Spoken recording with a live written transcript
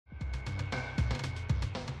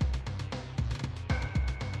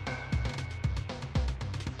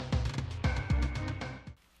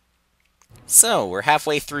So, we're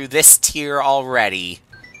halfway through this tier already.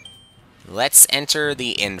 Let's enter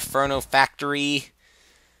the Inferno Factory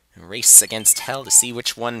and race against hell to see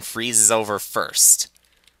which one freezes over first.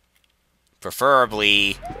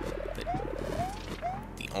 Preferably,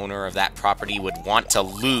 the owner of that property would want to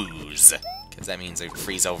lose, because that means it would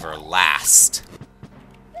freeze over last.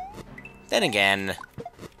 Then again,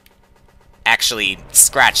 actually,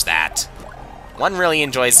 scratch that. One really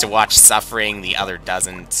enjoys to watch suffering, the other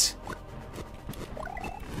doesn't.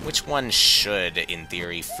 Which one should, in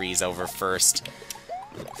theory, freeze over first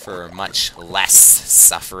for much less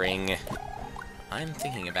suffering? I'm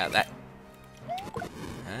thinking about that.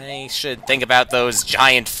 I should think about those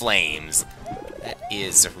giant flames. That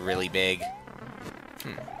is really big.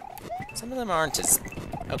 Some of them aren't as...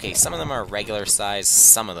 Okay, some of them are regular size,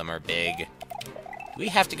 some of them are big. Do we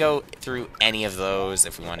have to go through any of those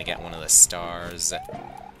if we want to get one of the stars?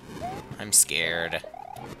 I'm scared.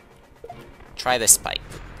 Try this pipe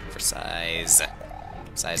for size.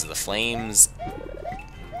 Size of the flames.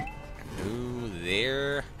 Ooh,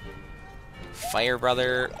 there. Fire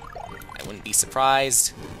Brother. I wouldn't be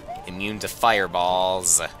surprised. Immune to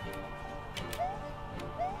fireballs.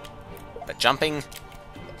 But jumping,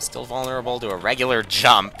 still vulnerable to a regular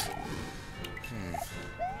jump.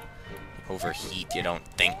 Overheat, you don't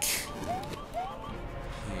think?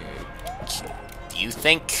 Do you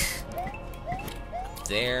think? Up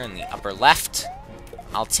there in the upper left?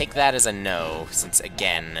 I'll take that as a no, since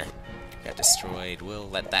again, got destroyed. We'll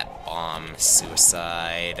let that bomb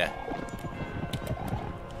suicide.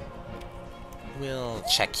 We'll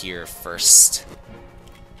check here first.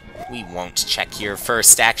 We won't check here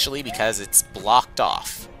first, actually, because it's blocked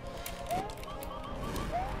off.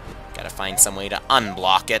 Gotta find some way to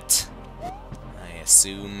unblock it. I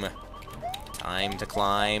assume. Time to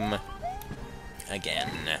climb. Again.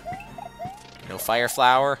 No fire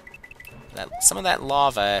flower. Some of that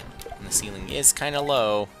lava on the ceiling is kind of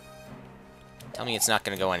low. Tell me it's not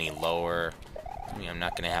going to go any lower. Tell me I'm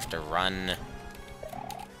not going to have to run.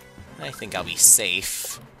 I think I'll be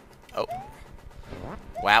safe. Oh.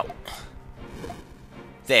 Wow.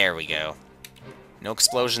 There we go. No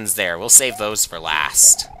explosions there. We'll save those for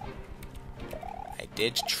last. I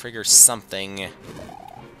did trigger something.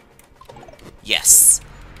 Yes.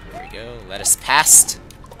 There we go. Let us past.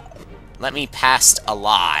 Let me past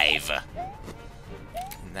alive.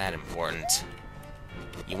 Isn't that important?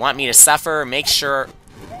 You want me to suffer? Make sure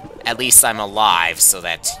at least I'm alive so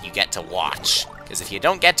that you get to watch. Because if you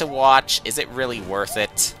don't get to watch, is it really worth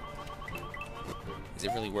it? Is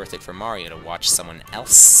it really worth it for Mario to watch someone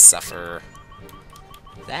else suffer?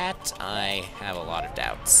 That I have a lot of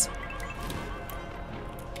doubts.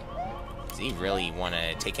 Does he really want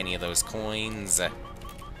to take any of those coins?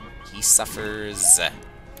 He suffers.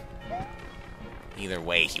 Either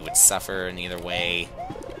way, he would suffer, and either way,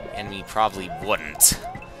 the enemy probably wouldn't.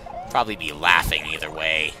 Probably be laughing either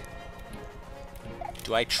way.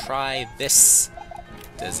 Do I try this?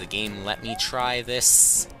 Does the game let me try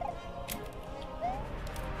this?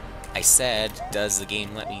 I said, does the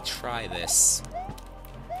game let me try this?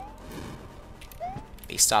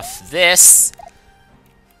 Based off this,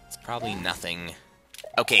 it's probably nothing.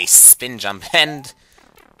 Okay, spin jump, and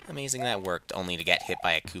amazing that worked, only to get hit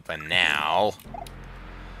by a Koopa now.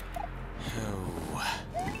 Oh.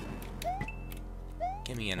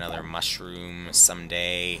 Give me another mushroom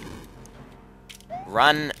someday.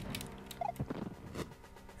 Run!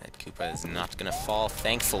 That Koopa is not gonna fall,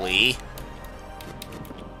 thankfully.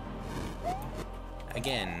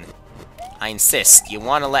 Again, I insist, you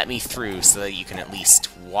want to let me through so that you can at least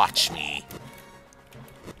watch me.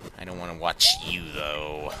 I don't want to watch you,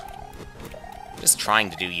 though. Just trying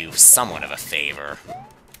to do you somewhat of a favor.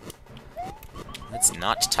 Let's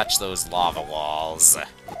not touch those lava walls.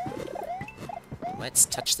 Let's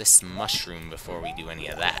touch this mushroom before we do any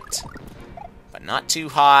of that. But not too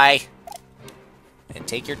high. And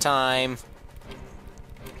take your time.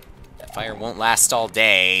 That fire won't last all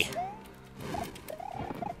day.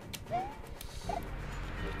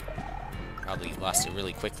 Probably lost it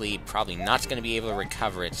really quickly. Probably not going to be able to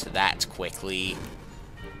recover it that quickly.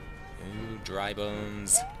 Ooh, dry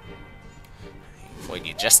bones. Avoid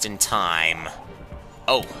you just in time.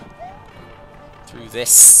 Oh! Through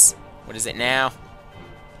this. What is it now?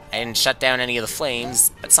 I didn't shut down any of the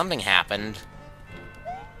flames, but something happened.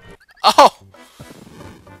 Oh!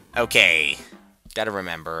 Okay. Gotta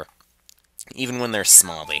remember. Even when they're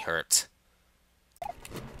small, they hurt.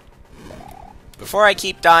 Before I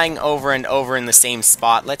keep dying over and over in the same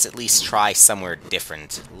spot, let's at least try somewhere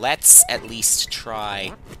different. Let's at least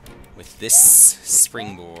try with this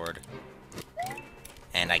springboard.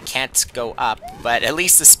 And I can't go up, but at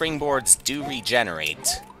least the springboards do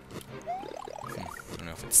regenerate. I don't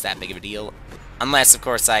know if it's that big of a deal. Unless, of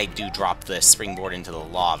course, I do drop the springboard into the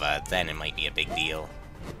lava, then it might be a big deal.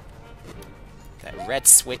 That red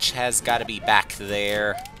switch has got to be back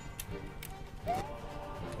there.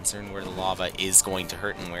 Concerned where the lava is going to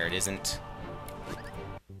hurt and where it isn't.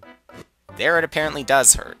 There it apparently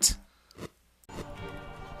does hurt.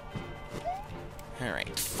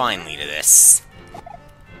 Alright, finally to this.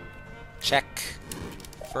 Check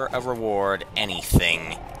for a reward.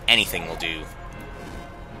 Anything. Anything will do.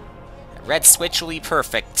 That red switch will be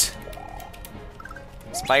perfect.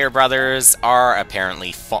 Spire Brothers are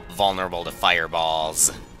apparently vulnerable to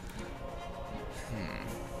fireballs.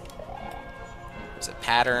 There's a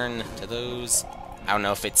pattern to those. I don't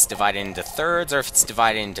know if it's divided into thirds or if it's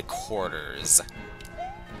divided into quarters.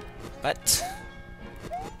 But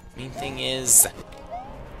main thing is,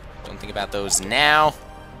 don't think about those now.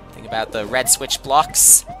 Think about the red switch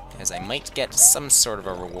blocks, because I might get some sort of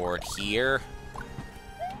a reward here.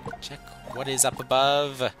 Check what is up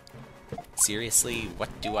above. Seriously, what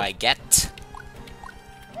do I get?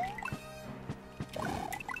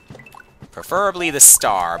 Preferably the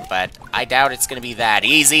star, but I doubt it's going to be that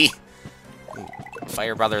easy. Ooh,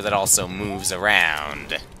 Fire Brother that also moves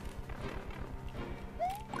around.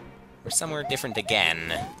 We're somewhere different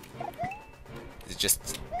again. Is it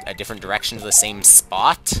just a different direction to the same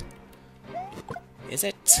spot? Is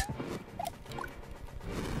it?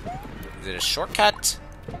 Is it a shortcut?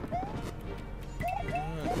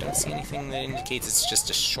 Don't see anything that indicates it's just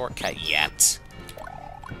a shortcut yet.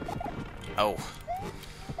 Oh.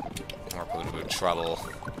 More boo-boo trouble.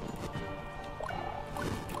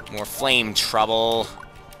 More flame trouble.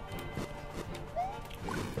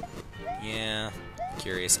 Yeah,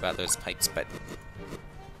 curious about those pipes, but...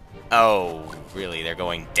 Oh, really? They're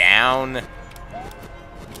going down?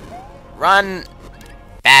 Run!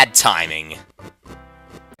 Bad timing.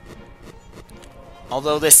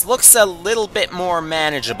 Although this looks a little bit more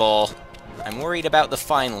manageable, I'm worried about the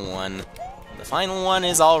final one. The final one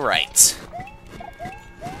is alright.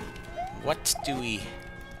 What do we...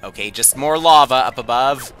 Okay, just more lava up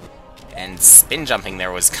above. And spin jumping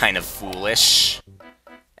there was kind of foolish,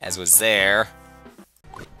 as was there.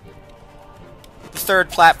 The third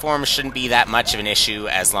platform shouldn't be that much of an issue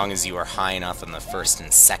as long as you are high enough on the first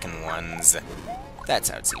and second ones. That's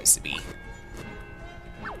how it seems to be.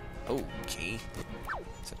 Okay.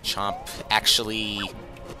 So Chomp actually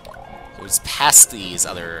goes past these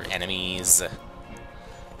other enemies.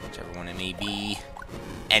 Whichever one it may be.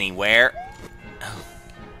 Anywhere. Oh.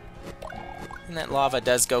 And that lava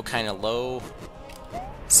does go kind of low.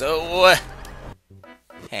 So...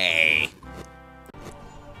 Hey.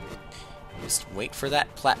 Just wait for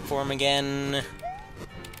that platform again.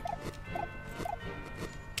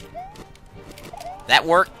 That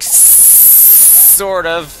works, sort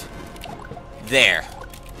of. There.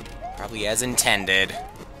 Probably as intended.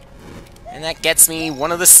 And that gets me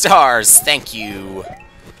one of the stars. Thank you.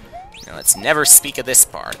 Now let's never speak of this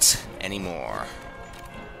part anymore.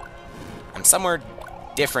 I'm somewhere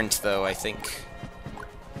different, though, I think.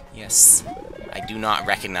 Yes. I do not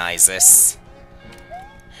recognize this.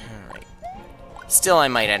 Alright. Still, I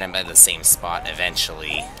might end up at the same spot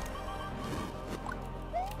eventually.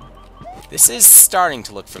 This is starting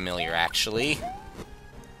to look familiar, actually.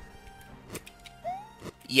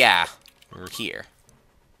 Yeah, we're here.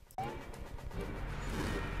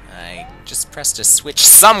 I just pressed a switch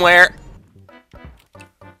somewhere!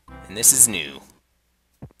 And this is new.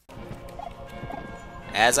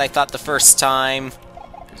 As I thought the first time,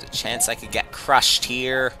 there's a chance I could get crushed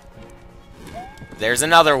here. There's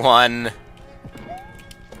another one!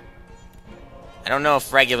 I don't know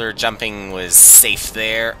if regular jumping was safe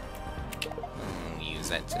there. I'll use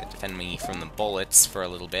that to defend me from the bullets for a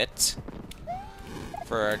little bit.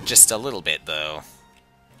 For just a little bit, though.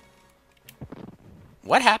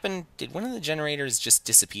 What happened? Did one of the generators just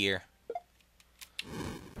disappear?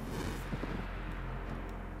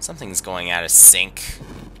 Something's going out of sync.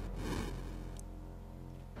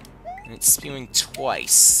 And it's spewing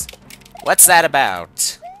twice. What's that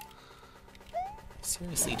about? I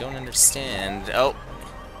seriously don't understand. Oh.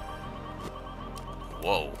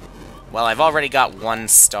 Whoa. Well, I've already got one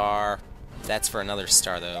star. If that's for another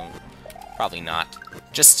star, though. Probably not.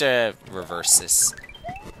 Just to reverse this.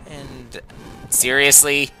 And...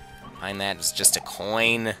 seriously? Behind that was just a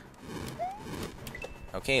coin?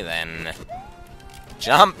 Okay, then.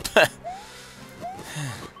 Jump!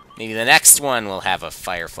 Maybe the next one will have a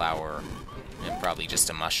fire flower. And probably just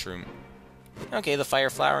a mushroom. Okay, the fire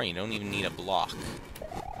flower, you don't even need a block.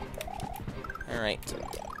 Alright.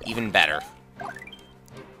 Even better.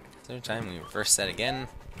 Third time, we reverse that again.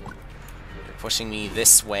 You're pushing me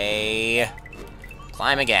this way.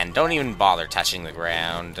 Climb again. Don't even bother touching the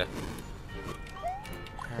ground.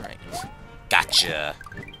 Alright. Gotcha.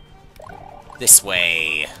 This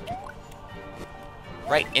way.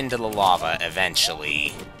 Right into the lava,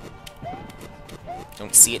 eventually.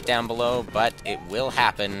 Don't see it down below, but it will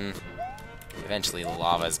happen. Eventually the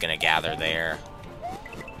lava is gonna gather there.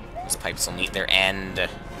 Those pipes will meet their end.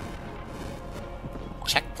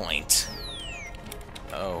 Checkpoint.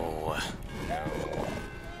 Oh, no.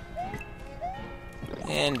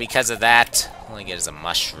 And because of that, all I get is a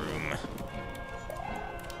mushroom.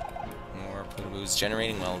 More Potoboos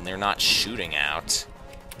generating. Well, they're not shooting out.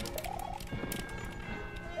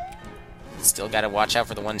 Still gotta watch out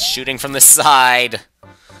for the ones shooting from the side.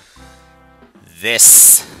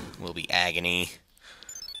 This will be agony.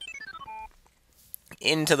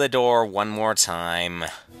 Into the door one more time.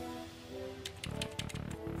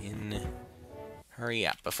 Hurry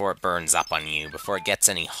up before it burns up on you, before it gets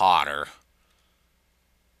any hotter.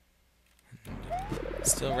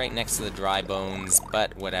 Still right next to the dry bones,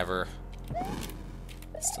 but whatever.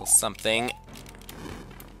 Still something.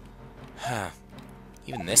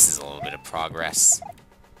 Even this is a little bit of progress.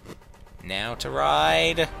 Now to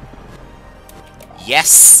ride.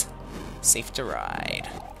 Yes! Safe to ride.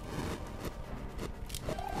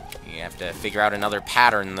 You have to figure out another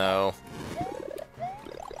pattern, though.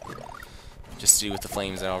 Just to do with the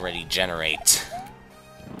flames that already generate.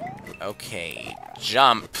 Okay,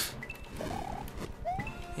 jump.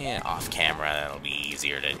 Yeah, off camera, that'll be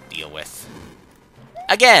easier to deal with.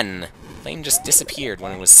 Again! Flame just disappeared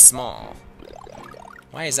when it was small.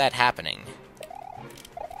 Why is that happening?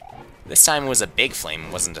 This time it was a big flame,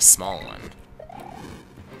 it wasn't a small one.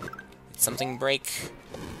 Did something break?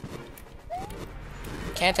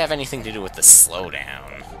 Can't have anything to do with the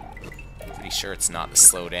slowdown. Pretty sure it's not the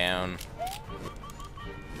slowdown.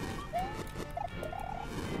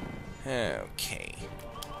 Okay.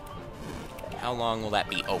 How long will that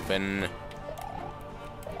be open?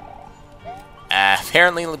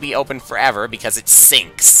 Apparently it'll be open forever because it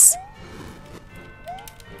sinks.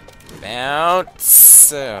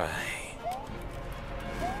 Bounce.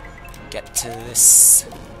 Get to this.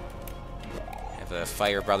 Have the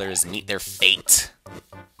Fire Brothers meet their fate.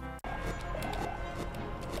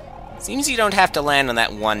 Seems you don't have to land on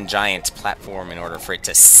that one giant platform in order for it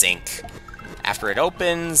to sink. After it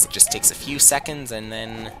opens, it just takes a few seconds, and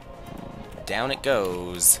then down it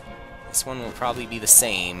goes. This one will probably be the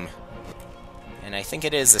same. And I think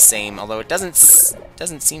it is the same, although it doesn't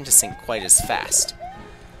seem to sink quite as fast.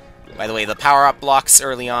 By the way, the power-up blocks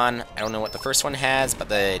early on, I don't know what the first one has, but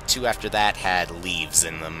the two after that had leaves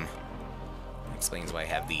in them. That explains why I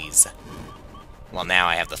have these. Well, now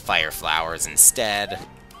I have the fire flowers instead.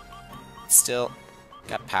 Still,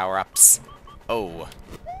 got power-ups. Oh.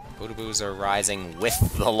 Potoboos are rising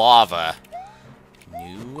with the lava.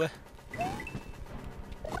 New.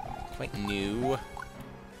 Quite new.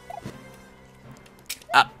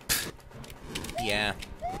 Up. Yeah.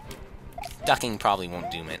 Ducking probably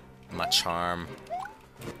won't do much harm.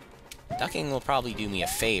 Ducking will probably do me a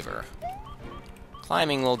favor.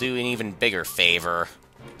 Climbing will do an even bigger favor.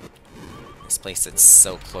 This place that's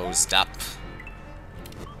so closed up.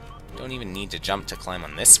 Don't even need to jump to climb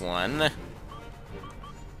on this one.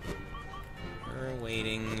 We're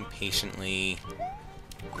waiting patiently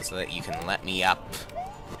so that you can let me up.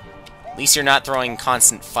 At least you're not throwing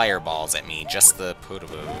constant fireballs at me, just the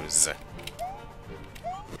Potoboos.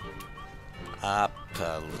 Up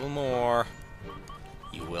a little more.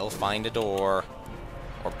 You will find a door.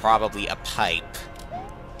 Or probably a pipe.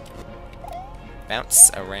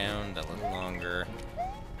 Bounce around a little longer.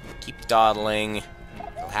 Keep dawdling.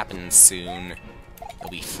 It'll happen soon. You'll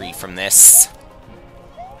be free from this.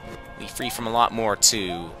 Be free from a lot more,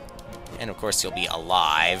 too. And, of course, you'll be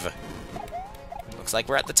alive. Looks like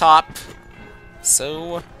we're at the top.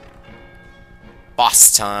 So,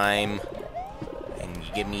 boss time. And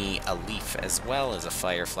you give me a leaf as well as a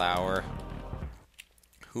fire flower.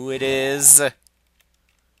 Who it is,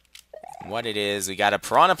 what it is. We got a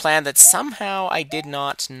piranha plant that somehow I did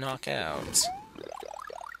not knock out.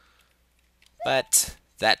 But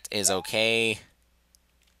that is okay.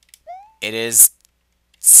 It is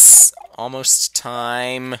almost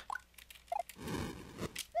time.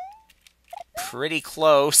 Pretty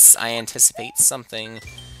close. I anticipate something.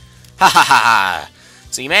 Ha ha ha ha!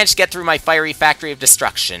 So you managed to get through my fiery factory of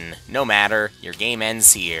destruction. No matter, your game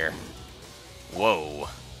ends here. Whoa.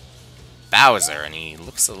 Bowser, and he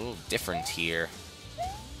looks a little different here.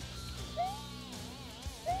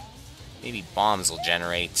 Maybe bombs will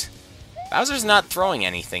generate. Bowser's not throwing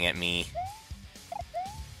anything at me.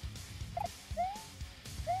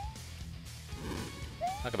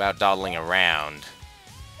 Talk about dawdling around.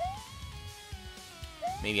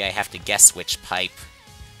 Maybe I have to guess which pipe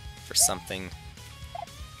for something.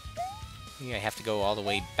 Maybe I have to go all the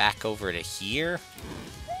way back over to here?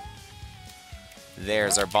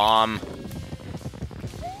 There's our bomb.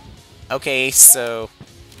 Okay, so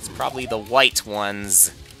it's probably the white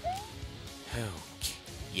ones. Okay.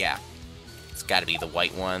 Yeah, it's gotta be the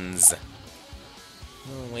white ones.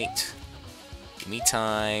 Oh, wait. Give me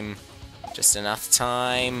time. Just enough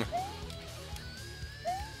time.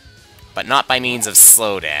 But not by means of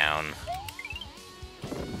slowdown.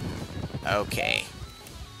 Okay.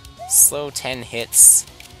 Slow 10 hits.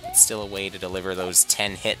 It's still a way to deliver those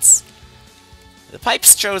 10 hits. The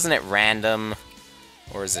pipe's chosen at random,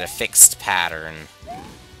 or is it a fixed pattern?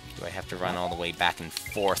 Do I have to run all the way back and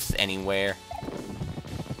forth anywhere?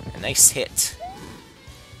 A nice hit.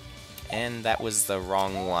 And that was the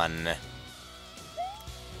wrong one.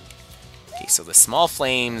 Okay, so the small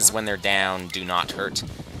flames, when they're down, do not hurt.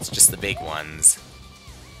 It's just the big ones.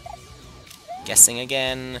 Guessing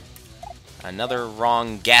again. Another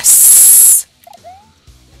wrong guess.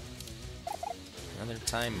 Another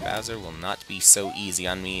time, Bowser will not be so easy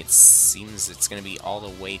on me. It seems it's going to be all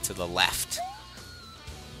the way to the left.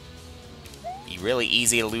 Be really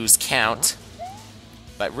easy to lose count,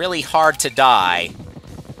 but really hard to die.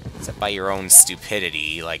 Except by your own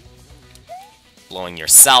stupidity, like blowing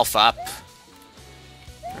yourself up.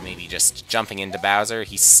 Or maybe just jumping into Bowser.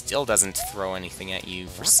 He still doesn't throw anything at you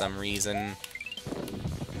for some reason.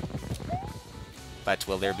 But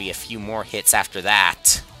will there be a few more hits after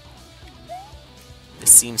that?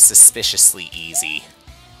 This seems suspiciously easy.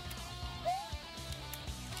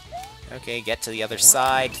 Okay, get to the other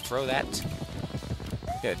side. Throw that.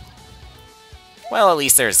 Good. Well, at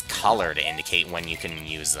least there's color to indicate when you can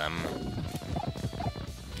use them.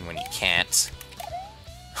 And when you can't.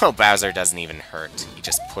 Oh, Bowser doesn't even hurt. He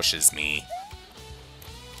just pushes me.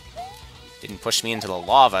 Didn't push me into the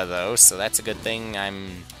lava, though, so that's a good thing.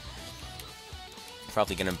 I'm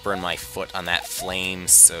probably gonna burn my foot on that flame,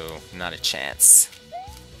 so not a chance.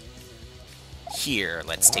 Here,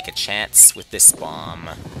 let's take a chance with this bomb.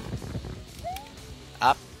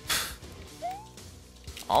 Up.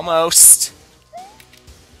 Almost.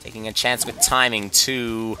 Taking a chance with timing,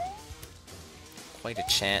 too. Quite a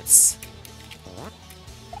chance.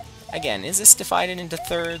 Again, is this divided into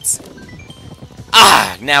thirds?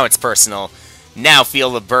 Ah! Now it's personal. Now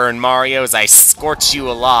feel the burn, Mario, as I scorch you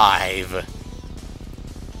alive.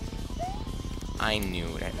 I knew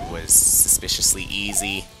it was suspiciously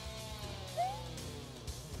easy.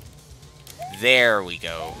 There we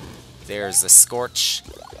go. There's a scorch.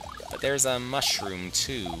 But there's a mushroom,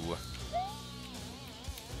 too.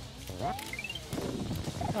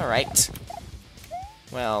 Alright.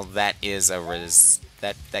 Well, that is a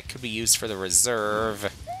that could be used for the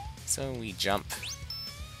reserve. So we jump.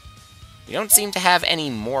 We don't seem to have any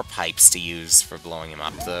more pipes to use for blowing him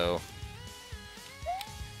up, though.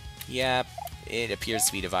 Yep, it appears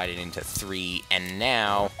to be divided into 3, and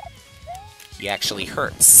now he actually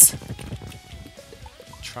hurts.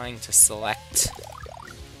 Trying to select.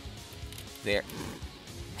 There.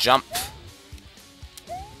 Jump.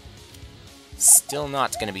 Still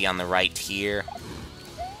not going to be on the right here.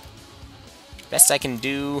 Best I can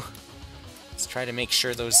do is try to make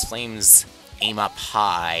sure those flames aim up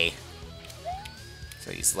high,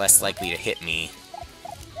 so he's less likely to hit me.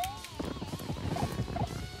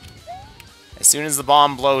 As soon as the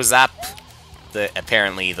bomb blows up,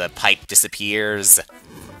 apparently the pipe disappears.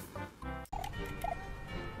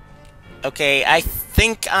 Okay, I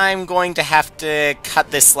think I'm going to have to cut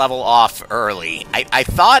this level off early.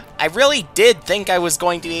 I really did think I was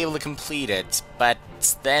going to be able to complete it, but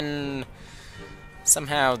then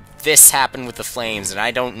somehow this happened with the flames, and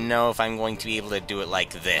I don't know if I'm going to be able to do it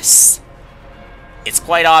like this. It's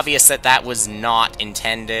quite obvious that that was not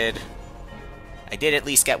intended. I did at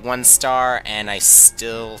least get 1 star, and I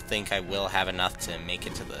still think I will have enough to make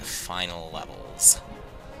it to the final levels.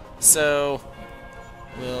 So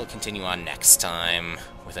we'll continue on next time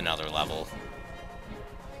with another level.